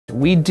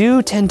We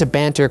do tend to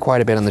banter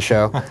quite a bit on the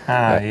show.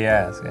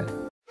 Yes, yeah.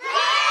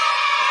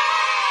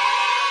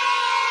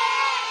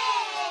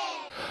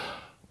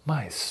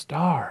 My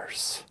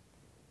stars.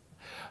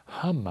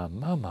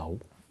 Mama.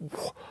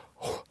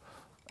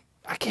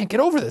 I can't get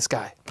over this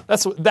guy.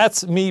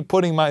 That's me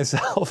putting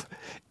myself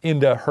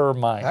into her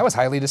mind. That was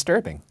highly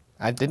disturbing.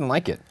 I didn't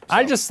like it. So.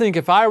 I just think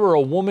if I were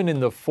a woman in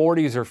the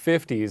 40s or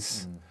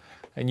 50s,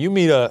 and you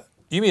meet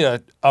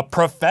a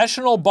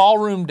professional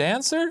ballroom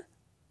dancer,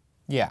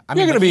 yeah, I mean,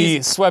 you're going to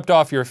be swept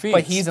off your feet.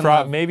 But he's in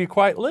love. Maybe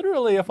quite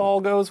literally if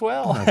all goes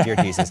well. Oh, dear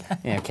Jesus.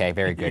 Okay,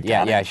 very good.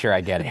 Yeah, sure, I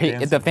get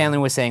it. The family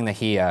was saying that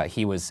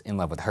he was in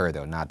love with her,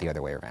 though, not the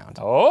other way around.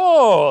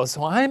 Oh,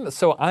 so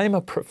I'm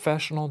a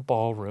professional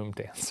ballroom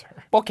dancer.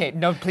 Okay,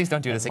 no, please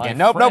don't do this again.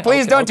 No,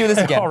 please don't do this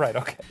again. All right,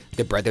 okay.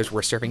 The brothers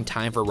were serving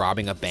time for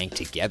robbing a bank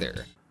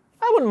together.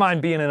 I wouldn't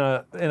mind being in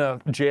a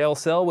jail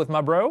cell with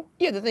my bro.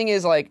 Yeah, the thing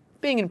is, like,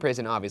 being in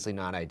prison, obviously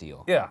not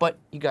ideal. Yeah. But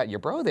you got your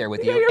bro there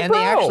with you, and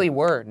they actually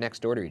were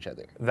next door to each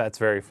other. That's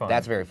very fun.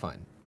 That's very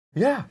fun.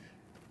 Yeah.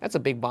 That's a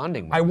big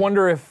bonding moment. I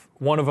wonder if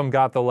one of them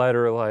got the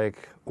letter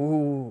like,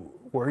 ooh,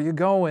 where are you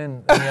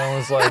going? And the other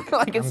was like,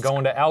 I'm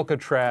going to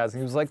Alcatraz.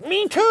 And he was like,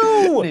 me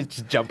too! They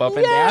just jump up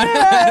and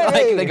down.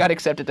 Like they got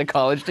accepted to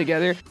college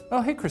together.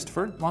 Oh, hey,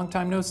 Christopher, long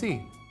time no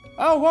see.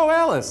 Oh, whoa,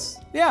 Alice.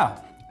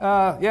 Yeah.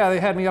 Yeah, they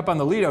had me up on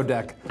the Lido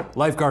deck.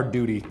 Lifeguard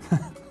duty.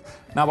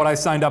 Not what I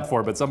signed up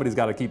for, but somebody's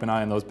got to keep an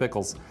eye on those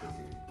pickles.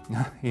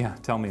 Yeah,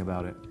 tell me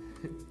about it.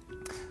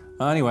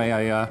 Anyway,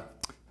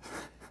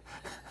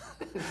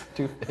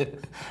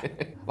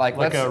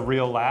 like a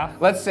real laugh?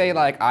 Let's say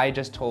like I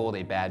just told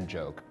a bad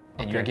joke,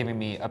 and you're giving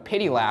me a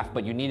pity laugh,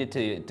 but you need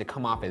it to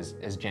come off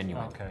as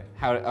genuine. Okay.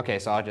 Okay,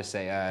 so I'll just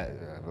say, At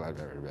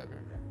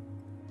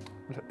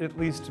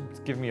least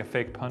give me a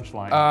fake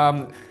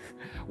punchline.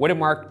 What did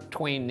Mark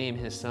Twain name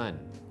his son?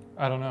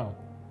 I don't know.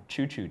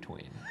 Choo Choo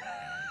Twain.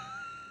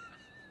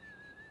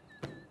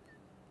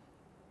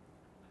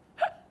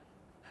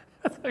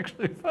 That's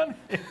actually funny.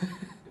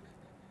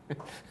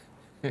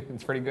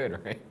 It's pretty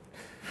good, right?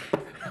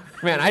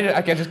 Man,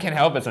 I just can't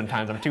help it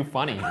sometimes. I'm too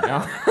funny, you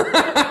know?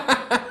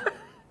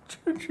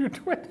 Choo Choo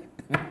Twain.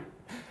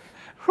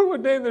 Who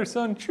would name their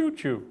son Choo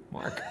Choo?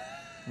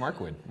 Mark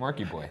would.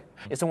 Marky boy.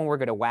 If someone were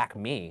gonna whack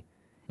me,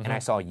 and I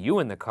saw you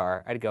in the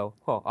car, I'd go,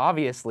 well,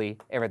 obviously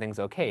everything's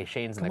okay.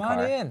 Shane's in the car. Come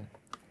on in.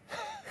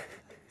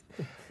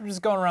 We're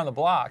just going around the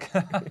block.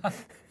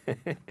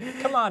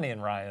 Come on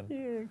in,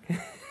 Ryan. Yeah.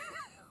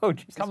 Oh,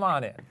 Jesus. Come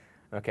on in.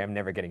 Okay, I'm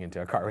never getting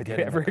into a car with you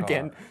ever again. Get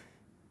in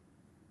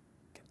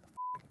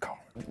the car.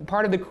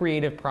 Part of the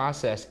creative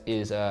process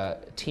is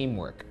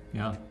teamwork.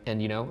 Yeah.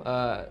 And, you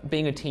know,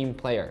 being a team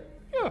player.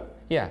 Yeah.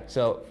 Yeah,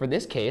 so for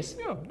this case.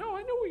 Yeah, no,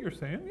 I know what you're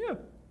saying. Yeah,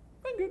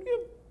 I'm good,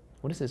 yeah.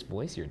 What is this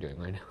voice you're doing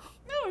right now?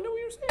 No, I know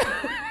what you're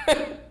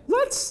saying.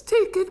 Let's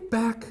take it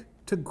back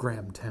to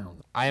Grahamtown.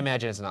 I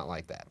imagine it's not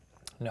like that.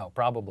 No,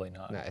 probably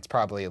not. No, it's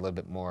probably a little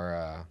bit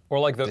more or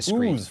like the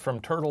discreet. ooze from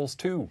Turtles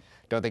 2.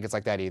 Don't think it's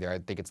like that either. I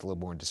think it's a little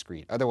more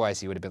discreet. Otherwise,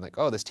 he would have been like,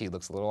 oh, this tea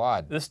looks a little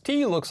odd. This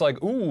tea looks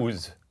like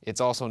ooze.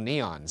 It's also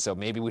neon, so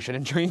maybe we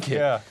shouldn't drink it.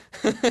 Yeah.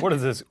 What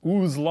is this,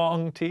 ooze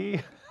long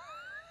tea?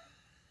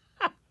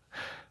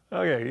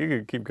 Okay, you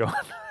can keep going.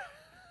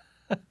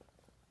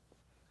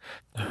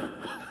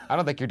 I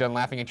don't think you're done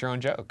laughing at your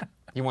own joke.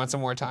 You want some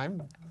more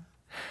time?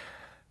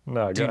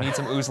 No, Do you need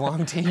some ooze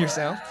long tea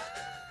yourself?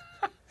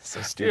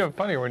 So stupid. Yeah,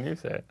 funny when you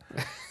say it.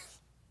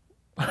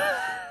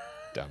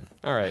 Dumb.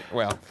 All right,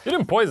 well. You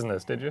didn't poison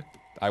this, did you?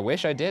 I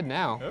wish I did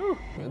now. Oh.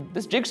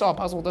 This jigsaw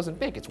puzzle doesn't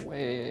fit. It's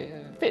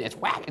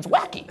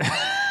wacky.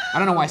 I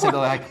don't know why I said it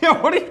like.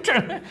 Yeah, what are you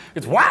trying to?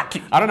 It's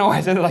wacky. I don't know why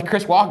I said it like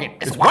Chris Walken.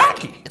 It's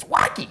wacky. It's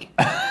wacky.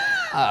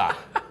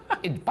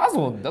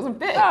 Puzzle doesn't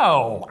fit.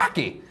 Ow.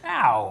 Wacky.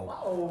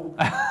 Ow.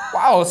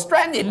 Wow,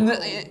 stranded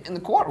in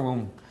the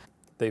courtroom.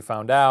 They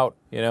found out,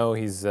 you know,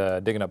 he's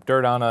digging up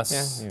dirt on us.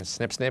 Yeah, you know,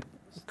 snip, snip,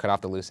 cut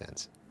off the loose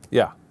ends.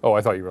 Yeah. Oh,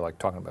 I thought you were like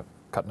talking about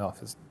cutting off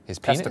his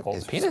testicles.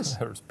 His penis?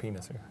 There was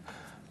penis here.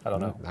 I don't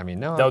know. I mean,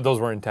 no. Those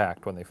were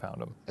intact when they found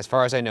him. As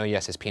far as I know,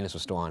 yes, his penis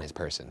was still on his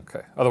person.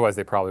 Okay. Otherwise,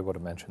 they probably would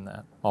have mentioned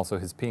that. Also,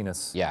 his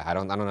penis. Yeah, I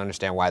don't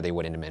understand why they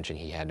wouldn't mention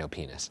he had no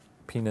penis.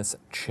 Penis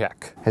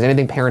check. Has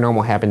anything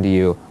paranormal happened to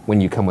you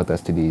when you come with us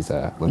to these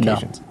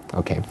locations? No.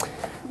 Okay.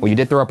 Well, you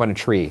did throw up on a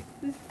tree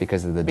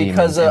because of the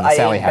demons in the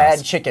Sally house. I ate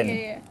bad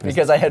chicken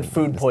because I had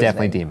food poisoning.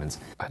 Definitely demons.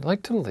 I'd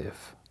like to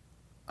live.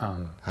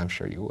 I'm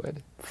sure you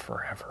would.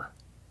 Forever.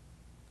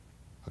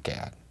 Okay,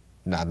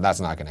 no, that's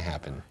not going to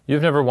happen.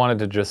 You've never wanted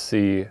to just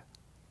see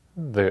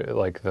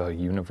the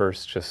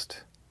universe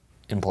just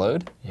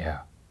implode? Yeah.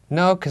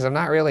 No, because I'm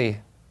not really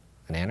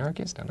an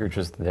anarchist. You're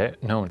just there.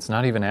 No, it's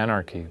not even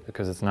anarchy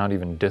because it's not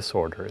even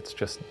disorder. It's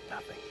just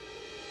nothing.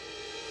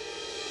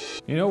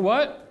 You know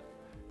what?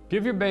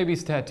 Give your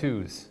babies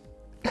tattoos.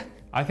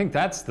 I think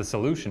that's the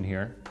solution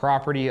here.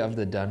 Property of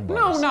the Dunbars.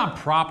 No, not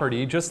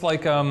property, just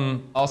like,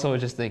 Also, I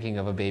was just thinking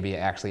of a baby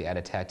actually at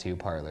a tattoo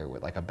parlor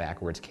with like a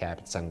backwards cap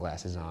and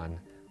sunglasses on,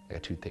 like a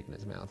toothpick in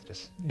his mouth,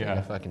 just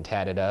fucking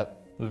tatted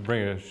up.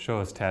 Let's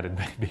show us tatted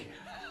baby.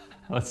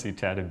 Let's see,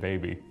 Tatted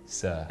Baby.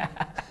 So,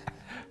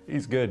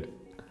 He's good.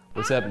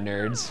 what's up,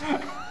 nerds?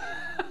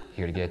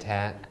 Here to get a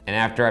tat. And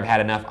after I've had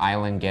enough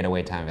island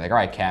getaway time, I'm like, all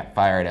right, Cap,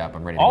 fire it up.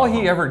 I'm ready to All go he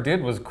home. ever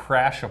did was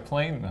crash a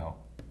plane, though.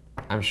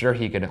 I'm sure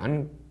he could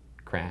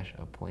uncrash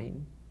a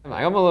plane.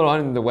 I'm a little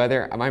under the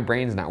weather. My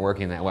brain's not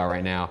working that well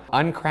right now.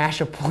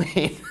 Uncrash a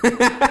plane.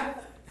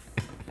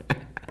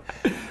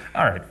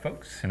 All right,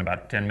 folks, in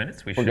about 10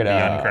 minutes, we should gonna- be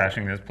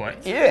uncrashing this plane.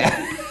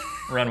 Yeah.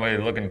 Runway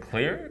looking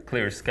clear,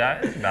 clear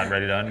skies, about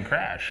ready to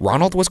uncrash.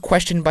 Ronald was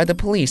questioned by the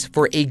police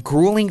for a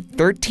grueling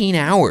 13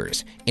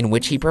 hours in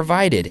which he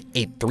provided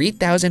a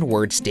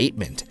 3,000-word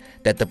statement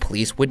that the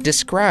police would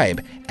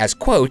describe as,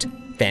 quote,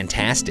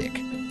 fantastic,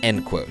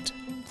 end quote.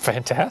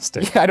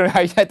 Fantastic. I don't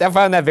know. I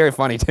found that very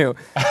funny too.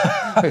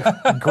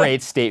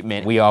 Great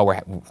statement. We all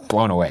were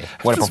blown away.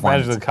 What a Just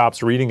performance. imagine the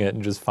cops reading it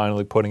and just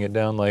finally putting it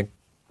down like,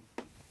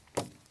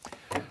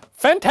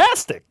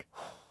 fantastic.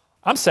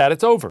 I'm sad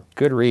it's over.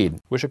 Good read.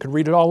 Wish I could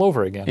read it all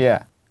over again.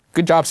 Yeah.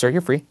 Good job, sir.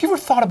 You're free. You ever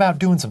thought about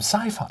doing some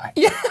sci-fi?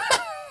 Yeah.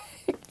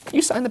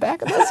 You signed the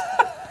back of this?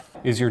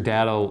 Is your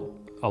dad a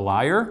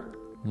liar?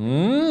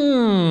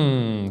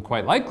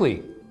 Quite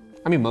likely.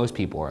 I mean, most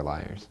people are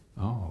liars.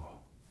 Oh,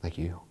 Like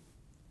you.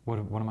 what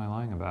am I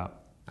lying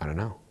about? I don't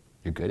know.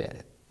 You're good at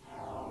it.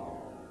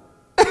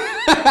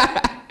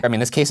 I mean,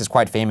 this case is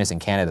quite famous in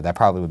Canada. That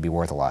probably would be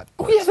worth a lot.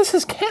 Oh yeah, this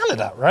is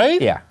Canada, right?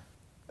 Yeah.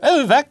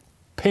 That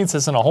paints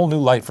this in a whole new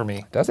light for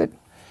me. Does it?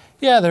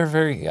 Yeah, they're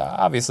very,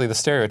 obviously the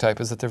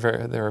stereotype is that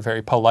they're a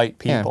very polite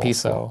people. Yeah,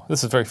 peaceful. So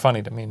this is very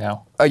funny to me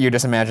now. Oh, you're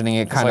just imagining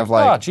it kind It's of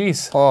like, oh,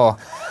 jeez. oh,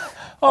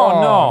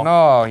 Oh, no.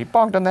 no, he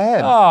bonked on the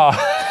head.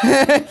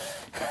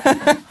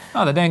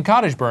 Oh, the dang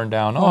cottage burned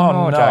down.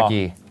 Oh, no.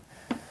 Jackie.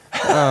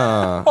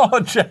 Oh,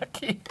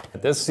 Jackie.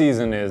 This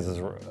season it's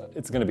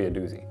going to be a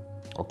doozy.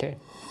 Okay,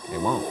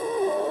 it won't.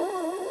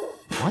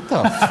 What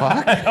the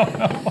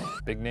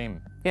fuck? Big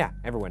name. Yeah,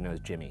 everyone knows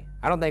Jimmy.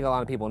 I don't think a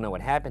lot of people know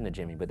what happened to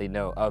Jimmy, but they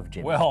know of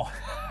Jimmy. Well,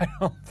 I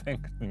don't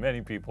think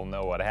many people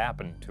know what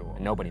happened to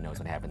him. Nobody knows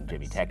what happened to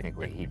Jimmy.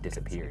 Technically, he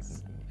disappeared.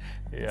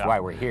 Yeah. That's why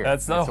we're here.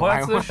 That's the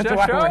why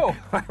show.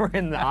 why we're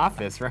in the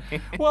office, right?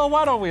 Well,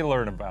 why don't we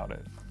learn about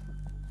it?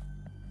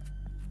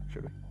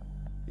 Should we?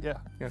 Yeah.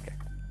 Okay.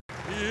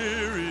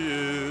 Here he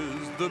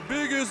is, the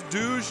biggest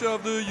douche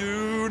of the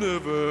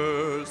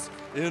universe.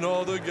 In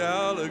all the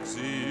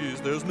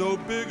galaxies, there's no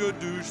bigger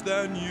douche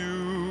than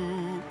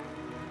you.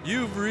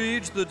 You've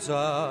reached the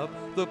top,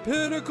 the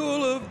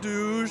pinnacle of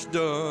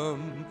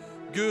douchedom.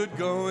 Good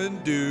going,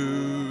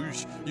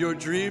 douche. Your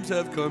dreams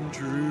have come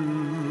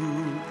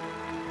true.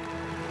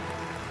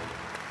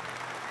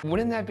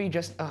 Wouldn't that be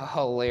just a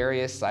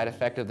hilarious side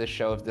effect of this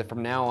show if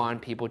from now on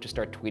people just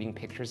start tweeting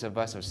pictures of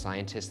us of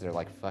scientists that are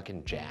like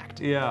fucking jacked?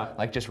 Yeah.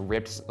 Like just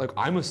ripped, like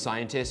I'm a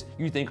scientist,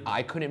 you think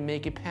I couldn't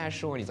make it past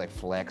shore? And he's like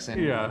flexing.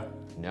 Yeah.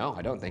 No,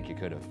 I don't think you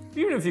could have.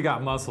 Even if you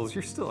got muscles,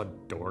 you're still a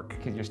dork.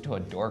 Because you're still a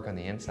dork on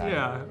the inside.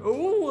 Yeah.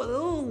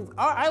 Ooh,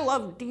 I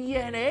love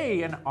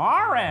DNA and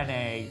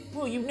RNA.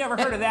 Well, you've never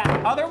heard of that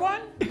other one?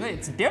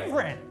 It's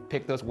different.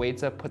 Pick those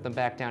weights up, put them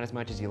back down as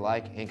much as you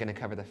like, ain't gonna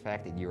cover the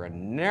fact that you're a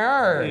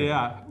nerd.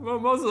 Yeah. Well,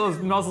 most of those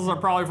muscles are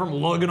probably from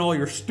lugging all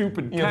your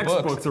stupid Yeah,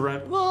 textbooks books.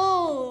 around.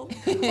 Whoa.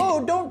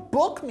 Oh, don't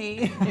book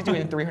me. He's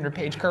doing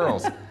 300-page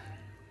curls.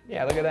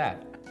 Yeah, look at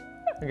that.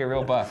 Look at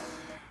real buff.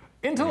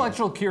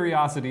 Intellectual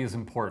curiosity is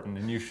important,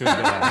 and you should get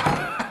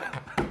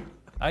at it.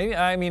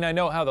 I mean, I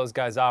know how those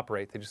guys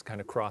operate. They just kind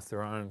of cross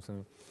their arms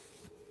and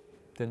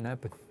didn't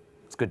happen.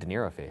 It's good De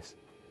Niro face.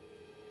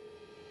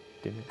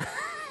 Didn't it?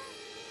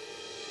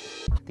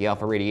 The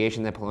alpha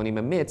radiation that polonium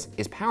emits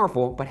is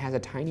powerful, but has a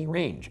tiny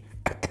range.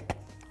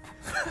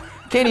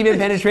 Can't even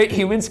penetrate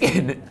human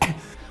skin.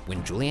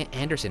 When Julia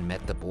Anderson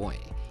met the boy,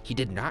 he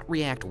did not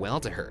react well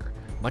to her,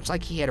 much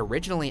like he had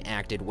originally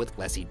acted with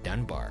Leslie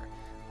Dunbar.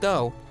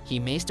 Though, he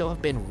may still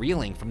have been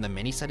reeling from the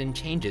many sudden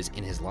changes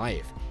in his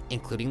life,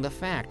 including the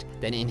fact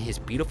that in his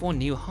beautiful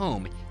new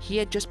home, he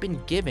had just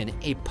been given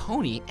a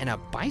pony and a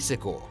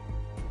bicycle.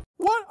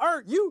 What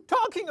are you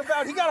talking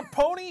about? He got a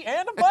pony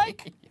and a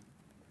bike?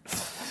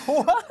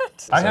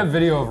 What? I have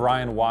video of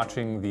Ryan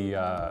watching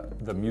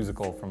the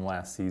musical from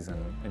last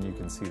season, and you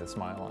can see the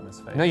smile on his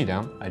face. No, you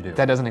don't. I do.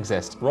 That doesn't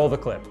exist. Roll the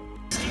clip.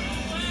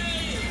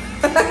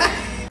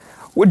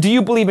 What do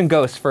you believe in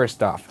ghosts,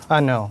 first off?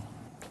 No.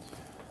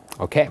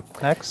 Okay.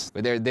 Next.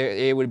 But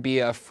it would be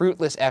a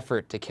fruitless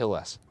effort to kill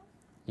us.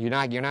 You're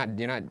not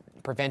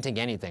preventing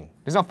anything.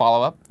 There's no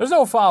follow-up. There's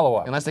no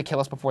follow-up. Unless they kill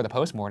us before the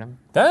post-mortem.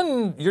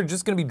 Then you're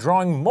just gonna be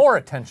drawing more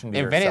attention to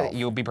yourself.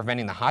 You'll be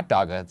preventing the hot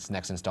dog that's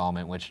next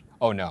installment, which,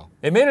 oh no.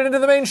 It made it into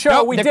the main show.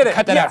 Nope, we Nick, did it.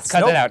 Cut that yes.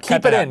 out. Cut that out. Keep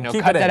Cut that it out. in. No,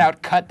 Keep cut it that in.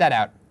 out. Cut that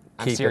out.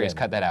 I'm Keep it serious. in.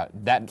 Cut that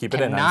out. That Keep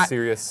it in. I'm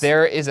serious.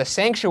 There is a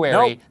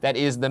sanctuary Nope. that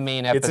is the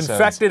main episode. It's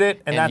infected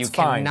it, and that's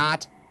fine.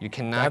 You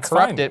cannot That's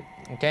corrupt fine. it.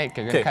 Okay,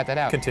 you're gonna cut that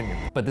out. Continue.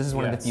 But this is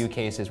one of the Yes. few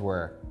cases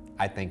where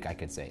I think I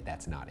could say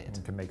that's not it.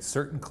 You can make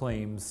certain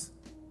claims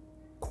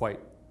quite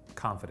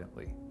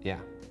confidently. Yeah.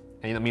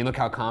 And I mean, look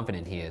how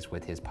confident he is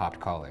with his popped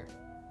collar.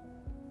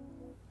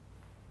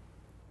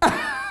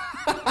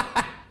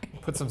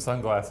 Put some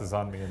sunglasses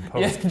on me and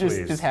post,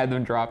 please. Just had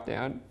them drop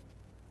down.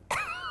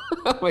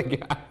 Oh my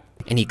God.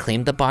 And he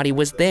claimed the body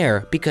was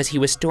there because he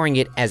was storing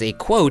it as a,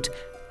 quote,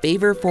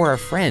 favor for a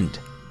friend,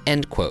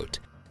 end quote.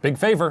 Big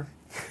favor.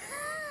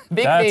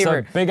 Big That's favor.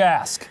 a big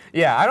ask.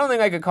 Yeah, I don't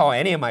think I could call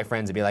any of my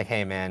friends and be like,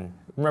 hey man.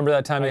 Remember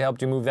that time they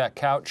helped you move that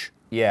couch?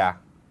 Yeah.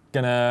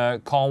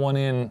 Gonna call one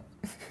in.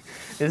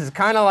 This is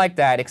kind of like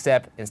that,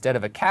 except instead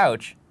of a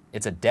couch,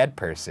 it's a dead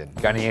person.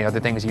 Got any other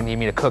things you need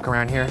me to cook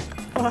around here?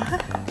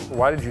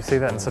 Why did you say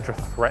that in such a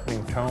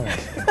threatening tone?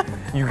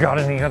 You got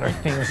any other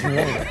things you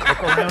want me to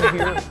cook around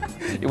here?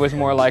 It was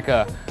more like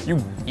a,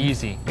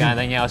 easy. Got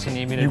anything else you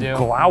need me to do? You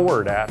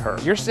glowered at her.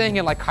 You're saying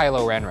it like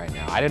Kylo Ren right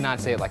now. I did not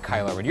say it like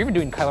Kylo Ren. You're even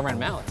doing Kylo Ren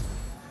mouth.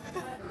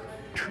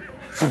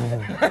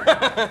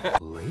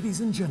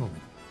 Ladies and gentlemen,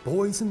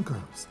 boys and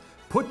girls,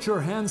 put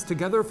your hands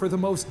together for the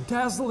most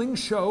dazzling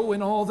show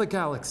in all the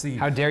galaxy.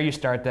 How dare you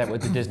start that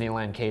with the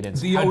Disneyland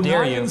cadence? The How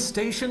dare you? Orion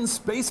Station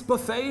Space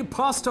Buffet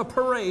Pasta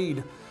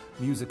Parade.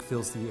 Music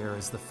fills the air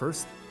as the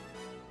first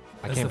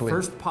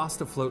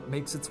pasta float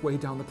makes its way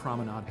down the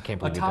promenade. I can't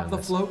believe Atop you've the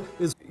done float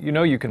is... You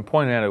know you can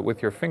point at it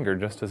with your finger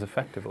just as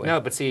effectively. No,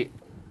 but see.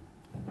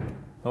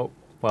 Oh,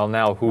 well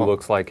now who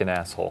looks like an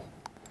asshole?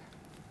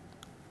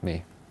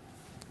 Me.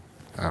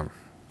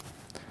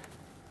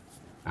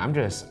 I'm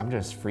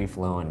just free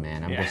flowing,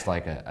 man. I'm just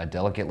like a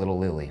delicate little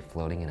lily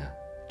floating in a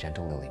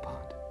gentle lily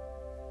pond.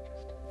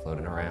 Just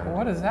floating around.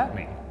 What does that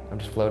mean? I'm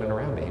just floating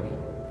around, baby.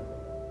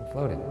 I'm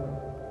floating.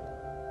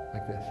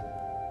 Like this.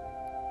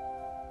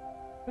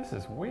 This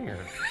is weird.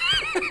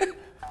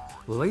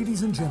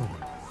 Ladies and gentlemen,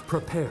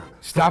 prepare.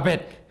 Stop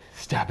it!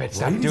 Stop it!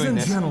 Stop Ladies doing and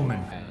this.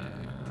 gentlemen.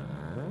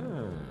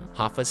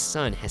 Hoffa's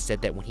son has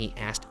said that when he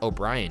asked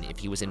O'Brien if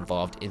he was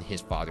involved in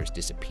his father's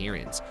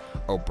disappearance,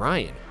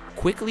 O'Brien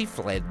quickly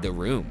fled the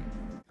room.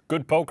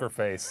 Good poker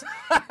face.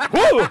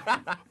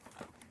 I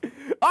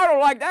don't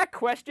like that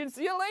question.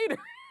 See you later.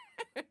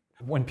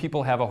 When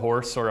people have a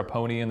horse or a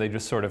pony and they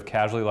just sort of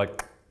casually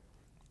like,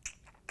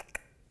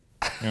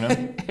 you know?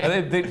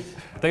 And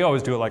they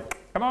always do it like,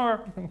 come on,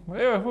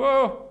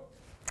 whoa,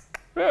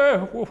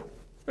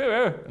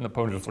 and the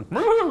pony just like,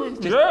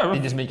 They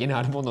just make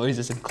inaudible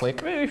noises and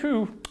click. God,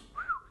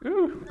 I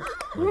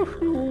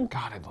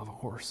love a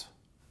horse.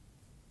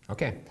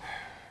 Okay.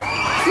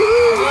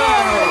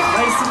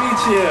 Nice to meet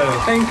you.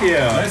 Thank you.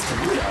 Nice to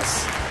meet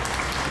us.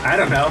 I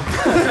don't know.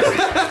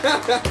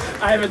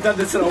 I haven't done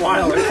this in a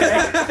while,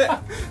 okay?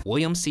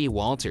 William C.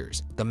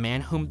 Walters, the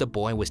man whom the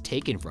boy was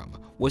taken from,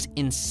 was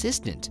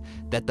insistent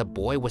that the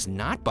boy was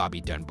not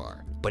Bobby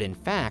Dunbar, but in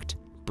fact,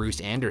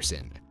 Bruce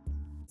Anderson.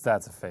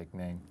 That's a fake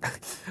name.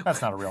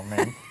 That's not a real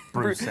name.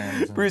 Bruce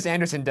Anderson. Bruce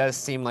Anderson does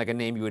seem like a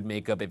name you would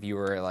make up if you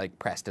were like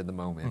pressed in the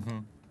moment.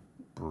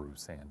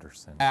 Bruce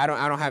Anderson. I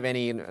don't have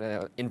any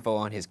info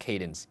on his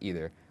cadence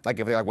either. Like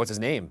if they're like, what's his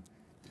name?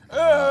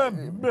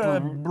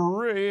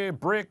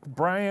 Brick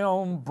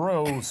Brown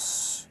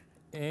Bruce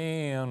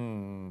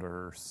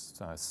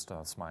Anderson.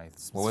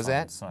 What was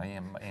that?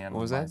 What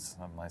was that?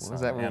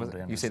 What was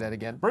that? You say that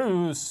again?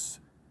 Bruce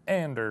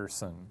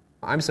Anderson.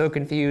 I'm so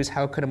confused.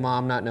 How could a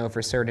mom not know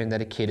for certain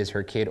that a kid is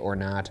her kid or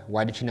not?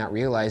 Why did she not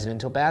realize it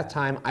until bath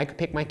time? I could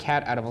pick my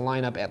cat out of a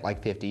lineup at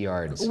like 50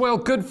 yards. Well,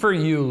 good for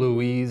you,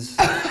 Louise.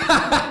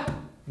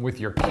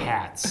 With your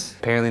cats.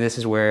 Apparently this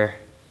is where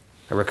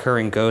a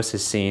recurring ghost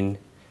is seen.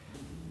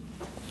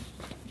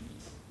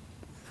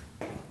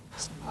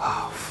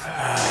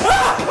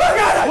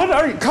 What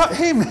are you?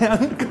 Hey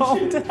man,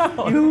 calm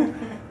down. You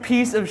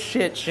piece of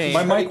shit, Shane.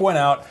 My mic went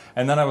out,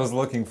 and then I was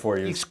looking for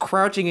you. He's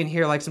crouching in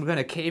here like some kind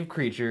of cave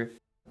creature.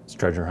 It's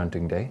treasure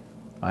hunting day.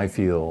 I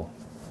feel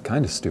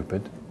kind of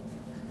stupid.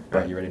 All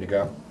right, you ready to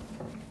go?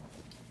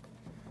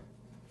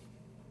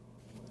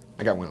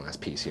 I got one last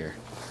piece here.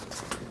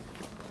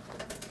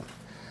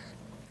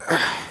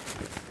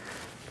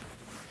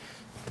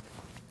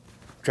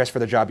 Dress for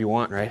the job you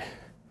want, right?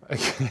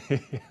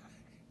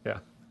 Yeah.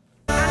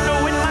 I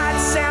know it might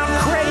sound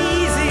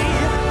crazy,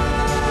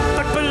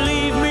 but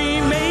believe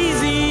me,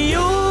 Maisie,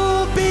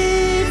 you'll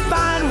be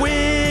fine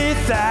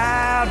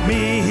without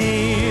me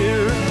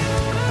here.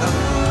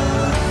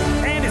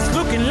 And it's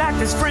looking like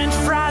this French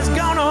fry's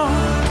gonna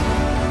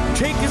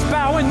take his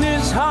bow in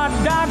this hot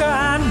dog.